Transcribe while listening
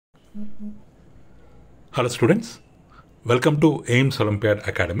Hello students, welcome to AIMS Olympiad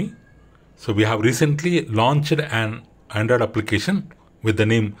Academy. So we have recently launched an Android application with the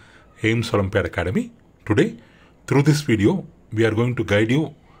name AIMS Olympiad Academy. Today, through this video, we are going to guide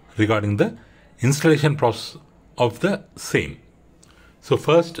you regarding the installation process of the same. So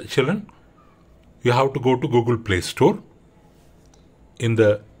first, children, you have to go to Google Play Store. In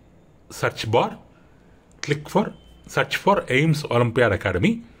the search bar, search for AIMS Olympiad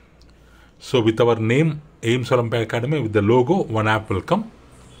Academy. So with our name AIMS Olympiad Academy with the logo, one app will come.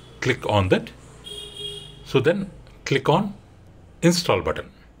 Click on that. So then click on install button.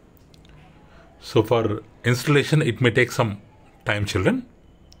 So for installation, it may take some time, children.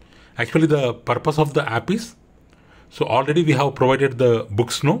 Actually, the purpose of the app is, so already we have provided the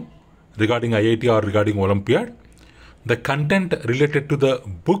books now regarding IIT or regarding Olympiad. The content related to the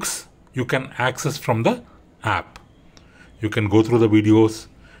books you can access from the app. You can go through the videos,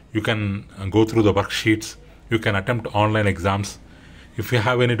 you can go through the worksheets, you can attempt online exams. If you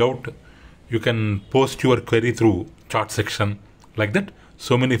have any doubt, you can post your query through chat section, like that.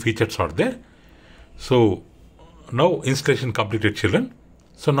 So many features are there. So now installation completed, children.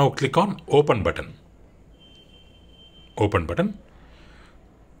 So now click on open button. Open button.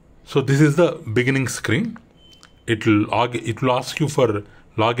 So this is the beginning screen. It will ask you for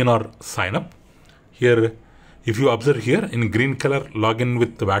login or sign up. Here, if you observe here, in green color, login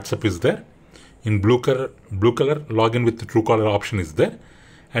with WhatsApp is there. In blue color, login with the Truecaller option is there.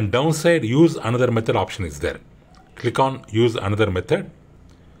 And downside, use another method option is there. Click on use another method.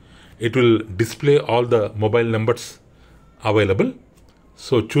 It will display all the mobile numbers available.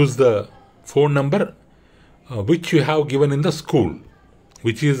 So choose the phone number which you have given in the school,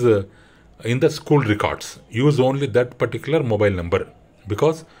 which is in the school records. Use only that particular mobile number,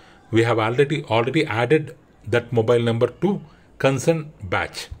 because we have already added that mobile number to concerned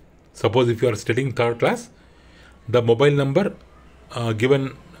batch. Suppose if you are studying 3rd class, the mobile number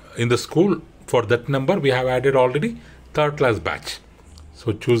given in the school, for that number we have added already 3rd class batch.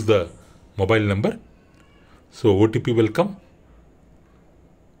 So choose the mobile number. So OTP will come.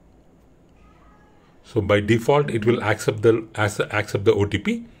 So by default it will accept the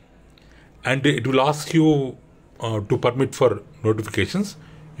OTP, and it will ask you to permit for notifications.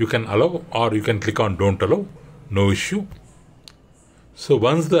 You can allow, or you can click on don't allow, no issue. So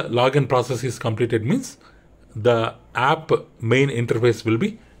once the login process is completed, means the app main interface will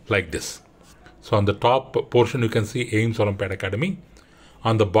be like this. So on the top portion you can see AIMS Olympiad Academy.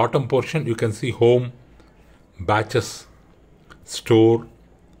 On the bottom portion you can see home, batches, store,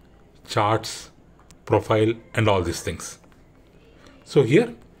 charts, profile, and all these things. So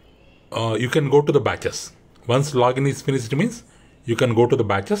here you can go to the batches. Once login is finished, means you can go to the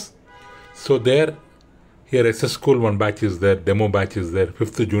batches. So here SS School 1 batch is there, demo batch is there,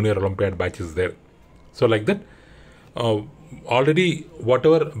 5th Junior Olympiad batch is there. So like that, already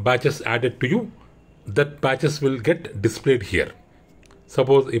whatever batches added to you, that batches will get displayed here.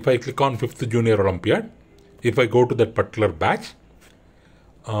 Suppose if I click on 5th Junior Olympiad, if I go to that particular batch,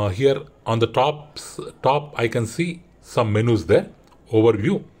 here on the top I can see some menus there,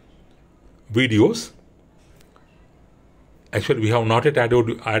 overview, videos. Actually, we have not yet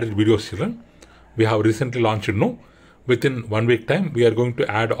added videos, children. We have recently launched now. Within 1 week time, we are going to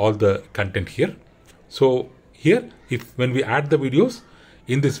add all the content here. So here, when we add the videos,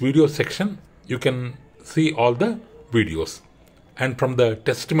 in this video section, you can see all the videos. And from the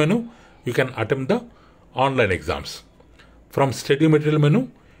test menu, you can attempt the online exams. From study material menu,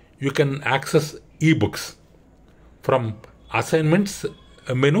 you can access ebooks. From assignments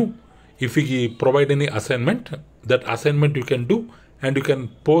menu, if we provide any assignment, that assignment you can do, and you can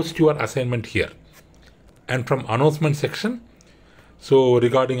post your assignment here. And from announcement section, so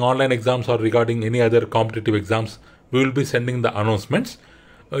regarding online exams or regarding any other competitive exams, we will be sending the announcements.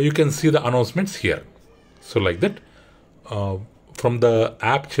 You can see the announcements here. So like that, from the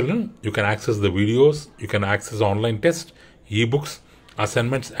app, children, you can access the videos, you can access online tests, ebooks,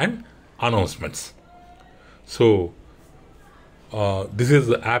 assignments, and announcements. So this is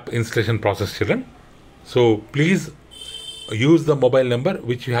the app installation process, children. So please use the mobile number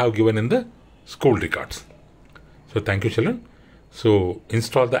which you have given in the school records. So thank you, children. So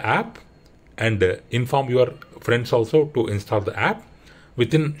install the app and inform your friends also to install the app.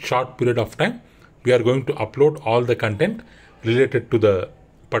 Within short period of time, we are going to upload all the content related to the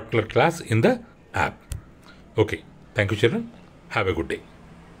particular class in the app. Okay. Thank you, children. Have a good day.